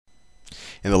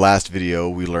In the last video,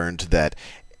 we learned that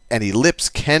an ellipse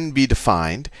can be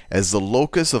defined as the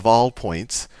locus of all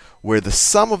points where the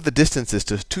sum of the distances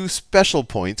to two special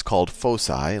points called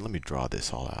foci, and let me draw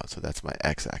this all out, so that's my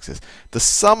x-axis. The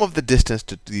sum of the distance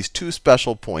to these two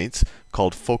special points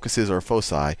called focuses or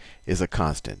foci is a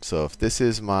constant. So if this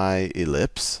is my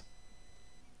ellipse,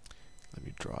 let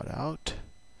me draw it out.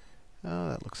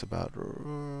 That looks about,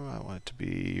 I want it to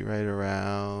be right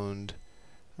around,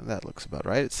 that looks about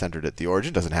right. It's centered at the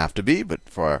origin. Doesn't have to be, but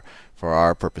for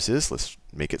our purposes, let's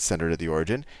make it centered at the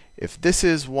origin. If this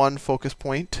is one focus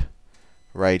point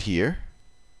right here,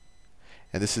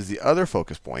 and this is the other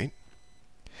focus point,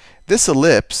 this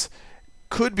ellipse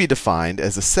could be defined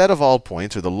as a set of all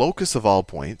points, or the locus of all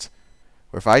points,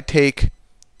 where if I take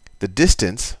the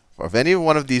distance of any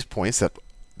one of these points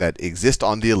that exist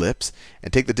on the ellipse,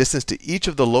 and take the distance to each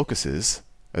of the locuses,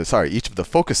 each of the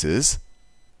focuses.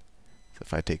 So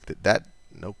if I take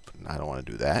nope, I don't want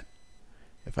to do that.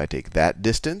 If I take that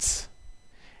distance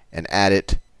and add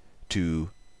it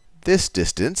to this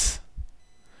distance,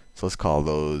 so let's call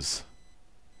those,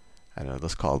 I don't know,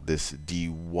 let's call this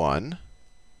D1,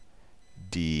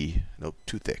 nope,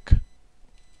 too thick.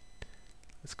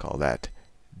 Let's call that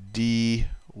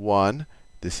D1.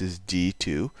 This is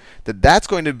D2. That's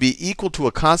going to be equal to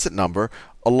a constant number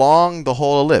along the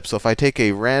whole ellipse. So if I take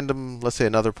a random, let's say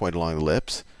another point along the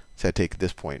ellipse, say I take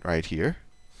this point right here,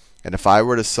 and if I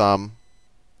were to sum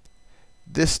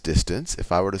this distance,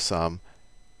 if I were to sum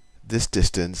this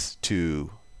distance to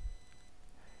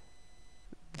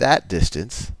that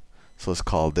distance, so let's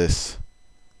call this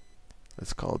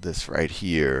right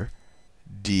here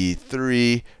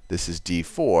D3, this is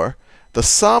D4. The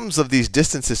sums of these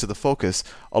distances to the focus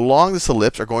along this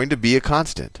ellipse are going to be a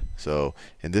constant. So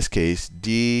in this case,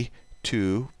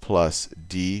 D2 plus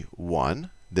D1,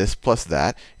 this plus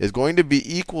that, is going to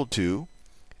be equal to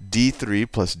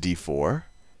D3 plus D4,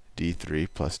 D3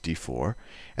 plus D4.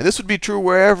 And this would be true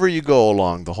wherever you go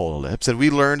along the whole ellipse. And we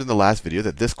learned in the last video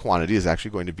that this quantity is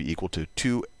actually going to be equal to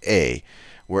 2a,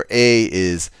 where a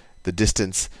is the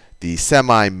distance, the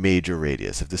semi-major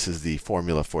radius. If this is the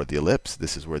formula for the ellipse,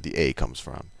 this is where the a comes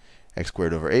from. X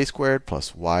squared over a squared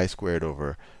plus y squared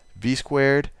over b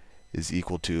squared is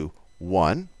equal to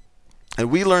 1. And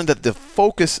we learned that the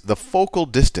focal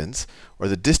distance, or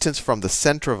the distance from the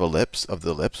center of the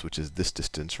ellipse, which is this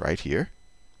distance right here,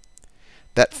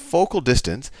 that focal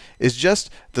distance is just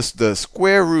the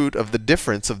square root of the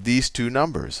difference of these two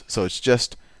numbers. So it's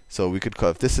just, so we could call,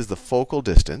 if this is the focal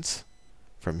distance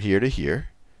from here to here,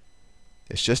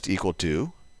 it's just equal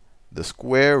to the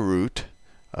square root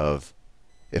of,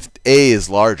 if a is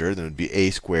larger, then it would be a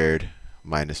squared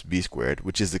minus b squared,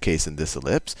 which is the case in this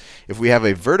ellipse. If we have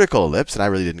a vertical ellipse, and I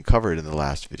really didn't cover it in the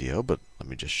last video, but let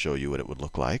me just show you what it would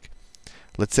look like.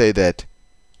 Let's say that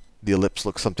the ellipse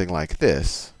looks something like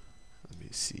this. Let me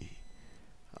see.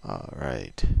 All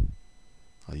right.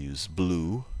 I'll use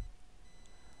blue.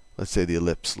 Let's say the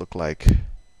ellipse looked like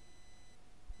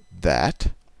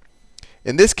that.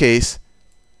 In this case,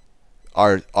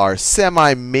 our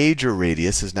semi-major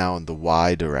radius is now in the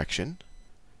y direction.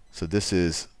 So this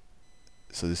is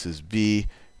b,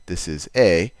 this is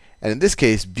a, and in this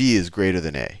case, b is greater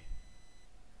than a,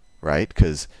 right?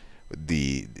 Because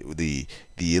the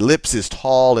ellipse is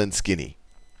tall and skinny.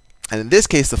 And in this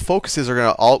case, the focuses are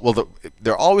going to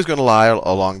they're always going to lie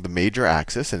along the major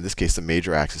axis. And in this case, the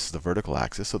major axis is the vertical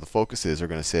axis. So the focuses are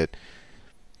going to sit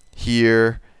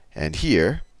here and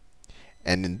here.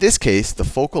 And in this case, the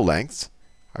focal lengths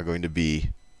are going to be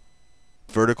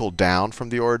vertical down from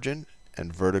the origin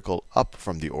and vertical up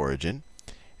from the origin.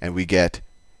 And we get,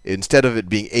 instead of it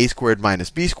being a squared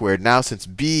minus b squared, now since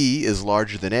b is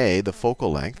larger than a, the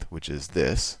focal length, which is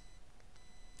this,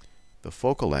 the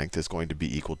focal length is going to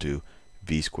be equal to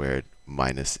b squared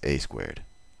minus a squared.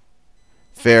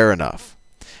 Fair enough.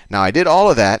 Now I did all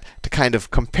of that to kind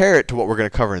of compare it to what we're going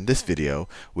to cover in this video,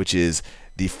 which is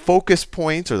the focus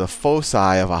points, or the foci,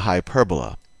 of a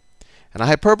hyperbola. And a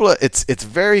hyperbola, it's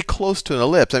very close to an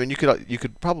ellipse. I mean, you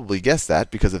could probably guess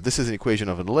that, because if this is an equation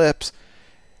of an ellipse,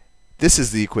 this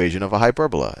is the equation of a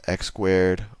hyperbola. X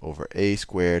squared over a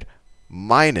squared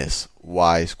minus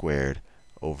y squared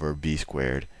over b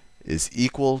squared is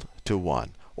equal to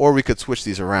 1. Or we could switch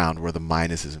these around where the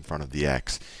minus is in front of the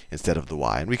x instead of the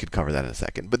y. And we could cover that in a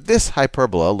second. But this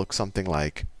hyperbola looks something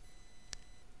like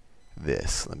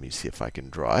this. Let me see if I can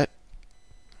draw it.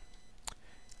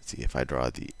 Let's see if I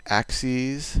draw the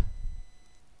axes. And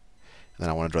then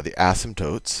I want to draw the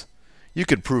asymptotes. You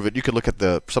could prove it. You could look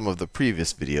at some of the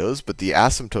previous videos. But the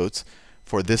asymptotes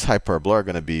for this hyperbola are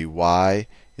going to be y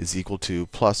is equal to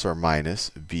plus or minus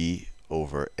b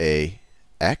over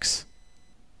ax.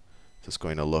 So it's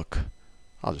going to look,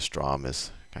 I'll just draw them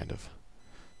as kind of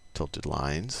tilted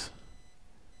lines.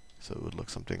 So it would look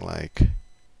something like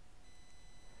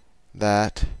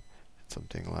that,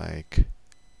 something like,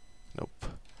 nope, I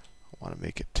want to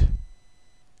make it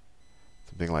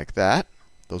something like that.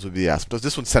 Those would be the asymptotes.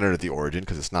 This one's centered at the origin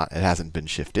because it hasn't been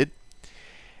shifted.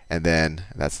 And then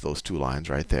that's those two lines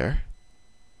right there.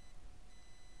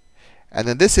 And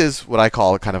then this is what I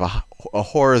call kind of a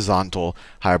horizontal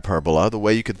hyperbola. The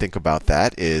way you can think about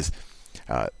that is,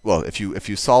 well, if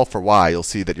you solve for y, you'll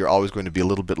see that you're always going to be a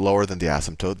little bit lower than the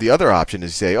asymptote. The other option is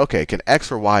you say, OK, can x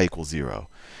or y equal 0?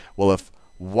 Well, if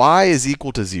y is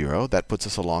equal to 0, that puts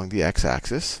us along the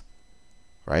x-axis,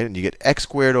 right? And you get x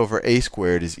squared over a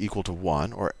squared is equal to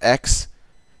 1, or x.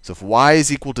 So if y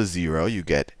is equal to 0, you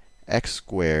get x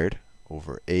squared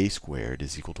over a squared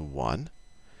is equal to 1,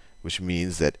 which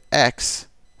means that x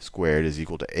squared is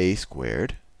equal to a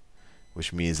squared,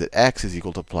 which means that x is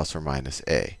equal to plus or minus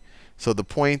a. So the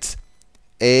points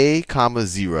a comma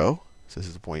 0, so this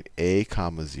is the point a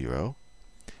comma 0,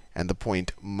 and the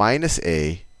point minus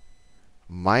a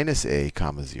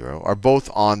comma 0 are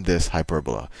both on this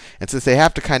hyperbola. And since they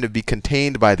have to kind of be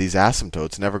contained by these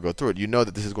asymptotes, never go through it, you know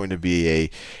that this is going to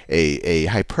be a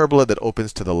hyperbola that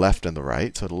opens to the left and the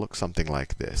right. So it'll look something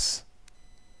like this.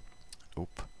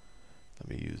 Oop. Let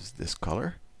me use this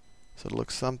color. So it'll look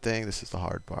something, this is the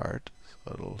hard part.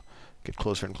 So it'll get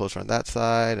closer and closer on that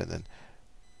side, and then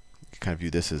you can kind of view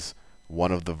this as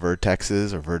one of the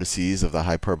vertexes or vertices of the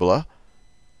hyperbola.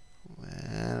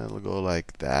 And it'll go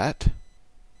like that.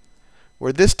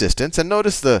 Where this distance, and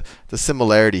notice the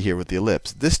similarity here with the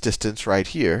ellipse. This distance right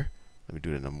here, let me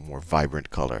do it in a more vibrant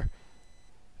color.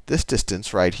 This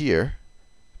distance right here,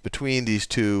 between these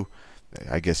two,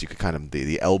 I guess you could kind of,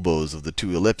 the elbows of the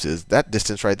two ellipses, that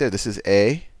distance right there, this is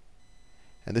a,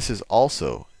 and this is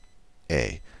also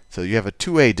a. So you have a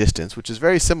 2a distance, which is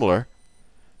very similar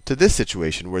to this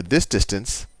situation, where this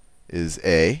distance is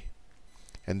a,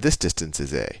 and this distance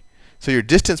is a. So your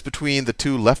distance between the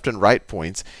two left and right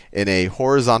points in a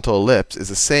horizontal ellipse is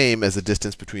the same as the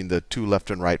distance between the two left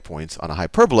and right points on a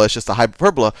hyperbola. It's just the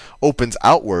hyperbola opens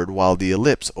outward while the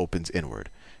ellipse opens inward.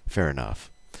 Fair enough.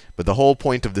 But the whole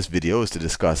point of this video is to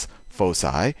discuss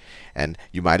foci. And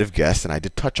you might have guessed, and I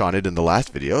did touch on it in the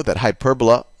last video, that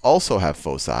hyperbola also have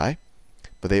foci.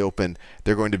 But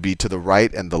they're going to be to the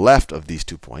right and the left of these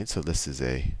 2 points. So this is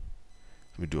a,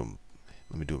 let me do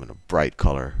them in a bright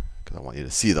color because I want you to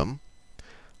see them.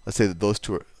 Let's say that those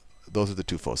are the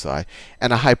two foci.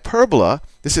 And a hyperbola,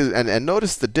 this is, and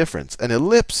notice the difference. An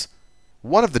ellipse,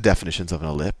 one of the definitions of an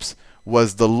ellipse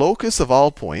was the locus of all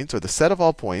points, or the set of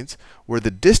all points, where the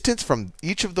distance from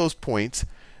each of those points,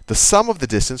 the sum of the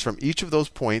distance from each of those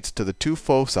points to the two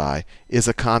foci is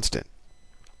a constant.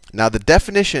 Now the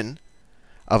definition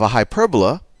of a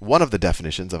hyperbola, one of the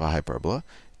definitions of a hyperbola,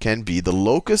 can be the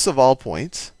locus of all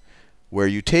points, where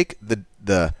you take the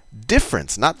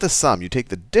difference, not the sum, you take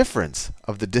the difference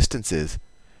of the distances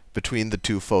between the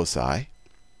two foci.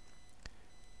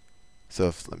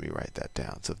 So let me write that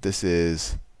down. So if this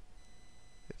is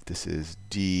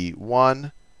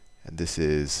d1 and this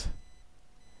is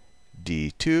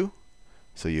d2,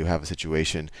 so you have a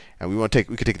situation, and we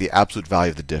could take the absolute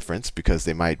value of the difference because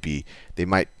they might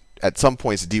at some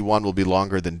points d1 will be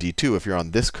longer than d2 if you're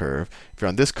on this curve. If you're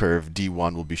on this curve,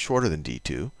 d1 will be shorter than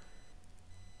d2.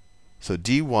 So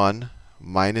d1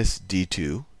 minus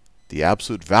d2, the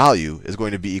absolute value, is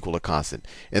going to be equal to constant.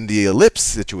 In the ellipse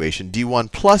situation,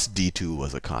 d1 plus d2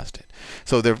 was a constant.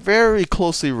 So they're very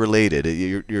closely related.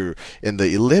 You're in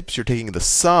the ellipse, you're taking the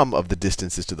sum of the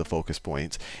distances to the focus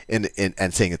points and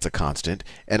saying it's a constant.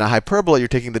 In a hyperbola, you're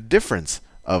taking the difference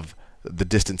of the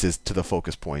distances to the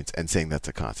focus points and saying that's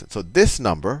a constant. So this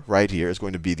number right here is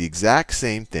going to be the exact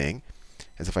same thing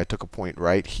as if I took a point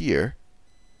right here.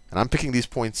 And I'm picking these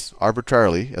points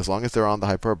arbitrarily, as long as they're on the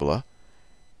hyperbola.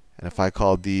 And if I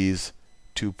call these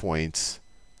 2 points,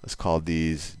 let's call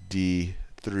these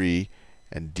d3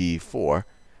 and d4.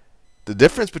 The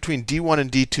difference between d1 and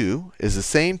d2 is the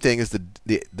same thing as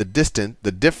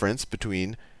the difference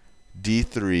between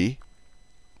d3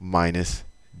 minus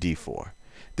d4.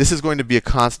 This is going to be a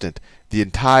constant the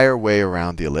entire way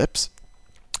around the ellipse.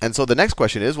 And so the next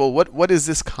question is, well, what is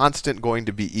this constant going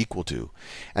to be equal to?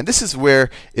 And this is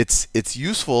where it's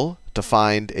useful to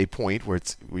find a point where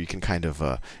you can kind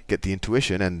of get the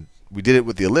intuition. And we did it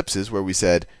with the ellipses, where we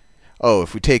said, oh,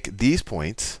 if we take these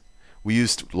points, we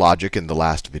used logic in the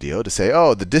last video to say,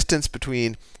 oh, the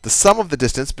sum of the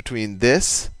distance between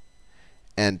this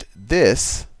and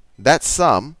this, that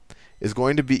sum is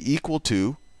going to be equal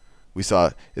to, we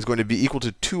saw, is going to be equal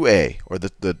to 2a, or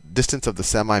the distance of the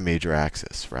semi-major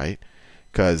axis, right?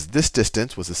 because this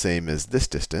distance was the same as this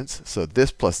distance. So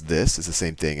this plus this is the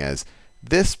same thing as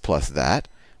this plus that,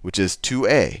 which is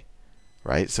 2a,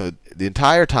 right? So the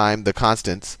entire time, the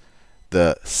constants,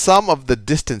 the sum of the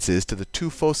distances to the two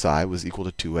foci was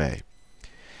equal to 2a.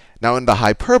 Now in the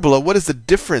hyperbola, what is the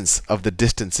difference of the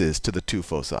distances to the two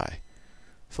foci?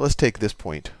 So let's take this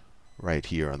point right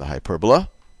here on the hyperbola.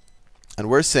 And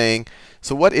we're saying,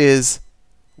 so what is,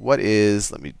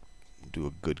 let me do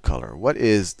a good color. What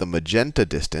is the magenta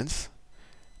distance?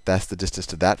 That's the distance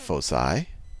to that foci.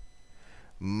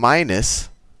 Minus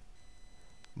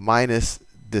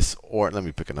this, or let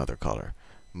me pick another color.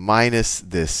 Minus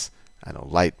this, I know,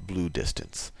 light blue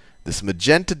distance. This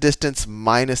magenta distance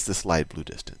minus this light blue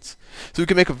distance. So we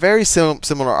can make a very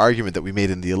similar argument that we made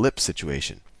in the ellipse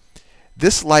situation.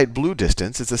 This light blue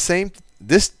distance is the same.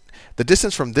 The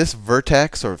distance from this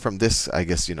vertex, or from this, I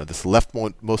guess, this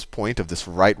leftmost point of this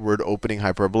rightward opening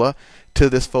hyperbola to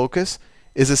this focus,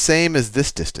 is the same as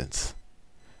this distance.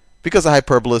 Because the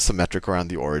hyperbola is symmetric around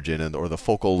the origin, or the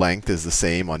focal length is the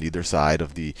same on either side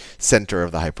of the center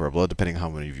of the hyperbola, depending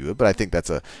on how you view it. But I think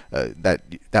that's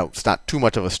that's not too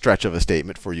much of a stretch of a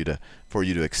statement for you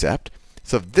to accept.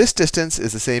 So if this distance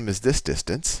is the same as this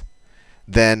distance,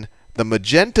 then the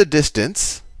magenta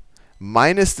distance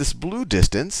minus this blue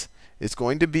distance is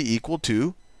going to be equal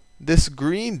to this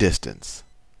green distance,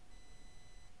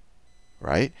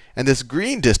 right? And this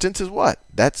green distance is what?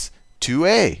 That's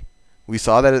 2a. We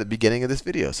saw that at the beginning of this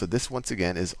video. So this, once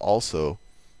again, is also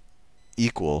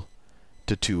equal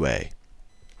to 2a.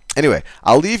 Anyway,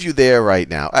 I'll leave you there right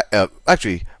now.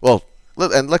 Actually, well,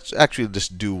 let's actually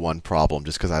just do one problem,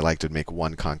 just because I like to make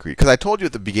one concrete. Because I told you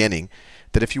at the beginning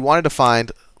that if you wanted to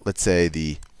find, let's say,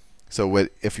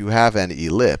 if you have an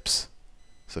ellipse,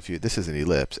 so this is an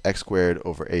ellipse, x squared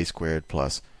over a squared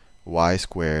plus y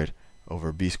squared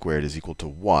over b squared is equal to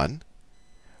 1.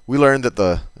 We learned that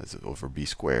that's over b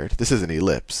squared. This is an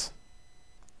ellipse.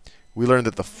 We learned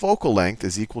that the focal length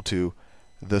is equal to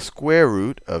the square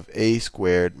root of a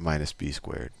squared minus b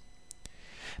squared.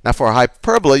 Now for a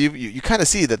hyperbola, you kind of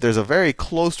see that there's a very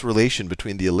close relation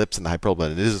between the ellipse and the hyperbola,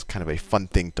 and it is kind of a fun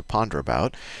thing to ponder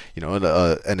about.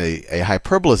 And a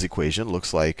hyperbola's equation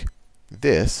looks like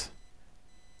this: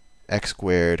 x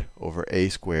squared over a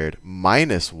squared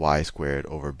minus y squared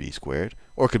over b squared,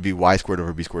 or it could be y squared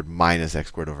over b squared minus x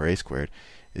squared over a squared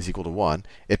is equal to 1.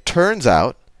 It turns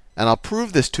out, and I'll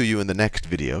prove this to you in the next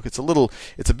video, it's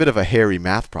a bit of a hairy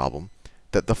math problem,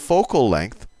 that the focal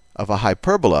length of a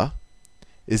hyperbola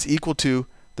is equal to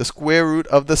the square root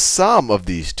of the sum of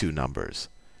these two numbers,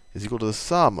 is equal to the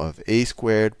sum of a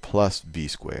squared plus b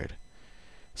squared.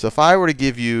 So if I were to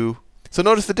give you, so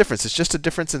notice the difference. It's just a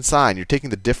difference in sign. You're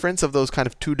taking the difference of those kind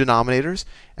of two denominators,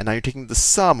 and now you're taking the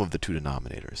sum of the two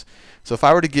denominators. So if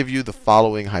I were to give you the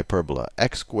following hyperbola,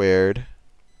 x squared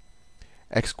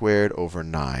over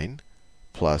 9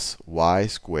 plus y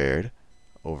squared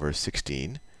over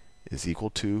 16 is equal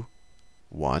to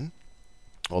 1.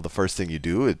 Well, the first thing you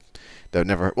do,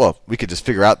 we could just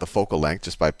figure out the focal length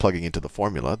just by plugging into the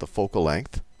formula. The focal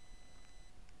length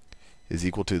is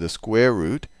equal to the square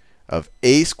root of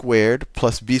a squared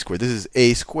plus b squared. This is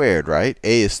a squared, right?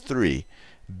 A is 3.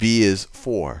 B is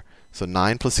 4. So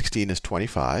 9 plus 16 is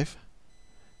 25,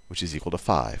 which is equal to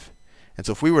 5. And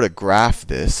so if we were to graph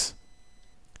this,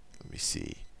 let me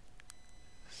see.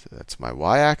 So that's my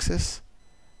y-axis.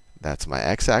 That's my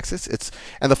x-axis.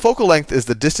 And the focal length is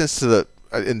the distance to the,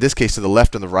 in this case, to the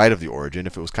left and the right of the origin.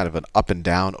 If it was kind of an up and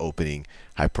down opening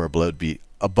hyperbola, it would be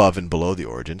above and below the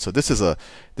origin. So this is a,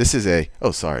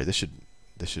 oh, sorry, this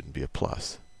shouldn't be a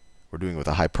plus. We're doing it with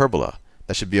a hyperbola.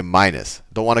 That should be a minus.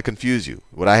 Don't want to confuse you.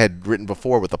 What I had written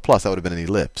before with a plus, that would have been an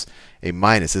ellipse. A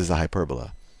minus is a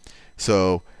hyperbola.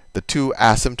 So the two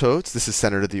asymptotes, this is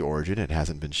centered at the origin, it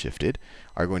hasn't been shifted,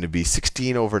 are going to be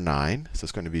 16 over 9. So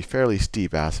it's going to be fairly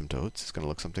steep asymptotes. It's going to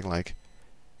look something like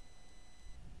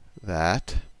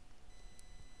that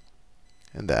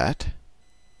and that.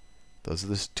 Those are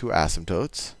the two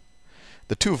asymptotes.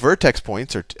 The two vertex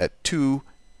points are at 2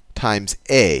 times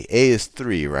a. A is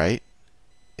 3, right?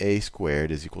 A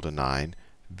squared is equal to 9.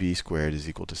 B squared is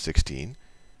equal to 16.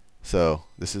 So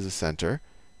this is the center.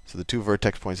 So the two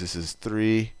vertex points, this is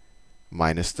 3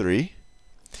 minus 3.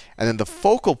 And then the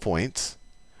focal points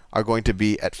are going to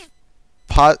be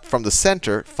from the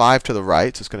center, 5 to the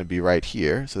right. So it's going to be right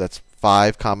here. So that's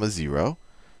 5, 0.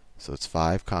 So it's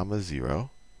 5, 0.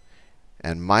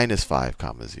 And minus 5,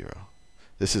 0.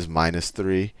 This is minus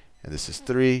 3, and this is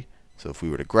 3. So if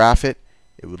we were to graph it,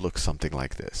 it would look something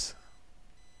like this.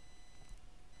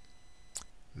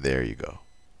 There you go.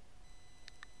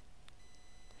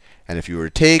 And if you were to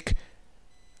take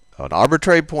an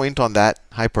arbitrary point on that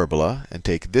hyperbola and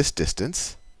take this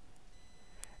distance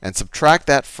and subtract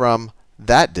that from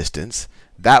that distance,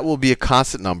 that will be a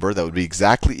constant number that would be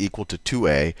exactly equal to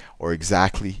 2a or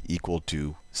exactly equal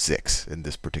to 6 in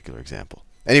this particular example.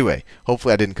 Anyway,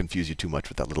 hopefully I didn't confuse you too much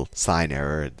with that little sign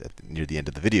error near the end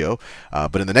of the video.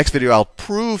 But in the next video, I'll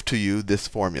prove to you this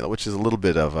formula, which is a little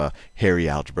bit of a hairy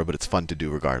algebra, but it's fun to do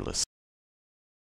regardless.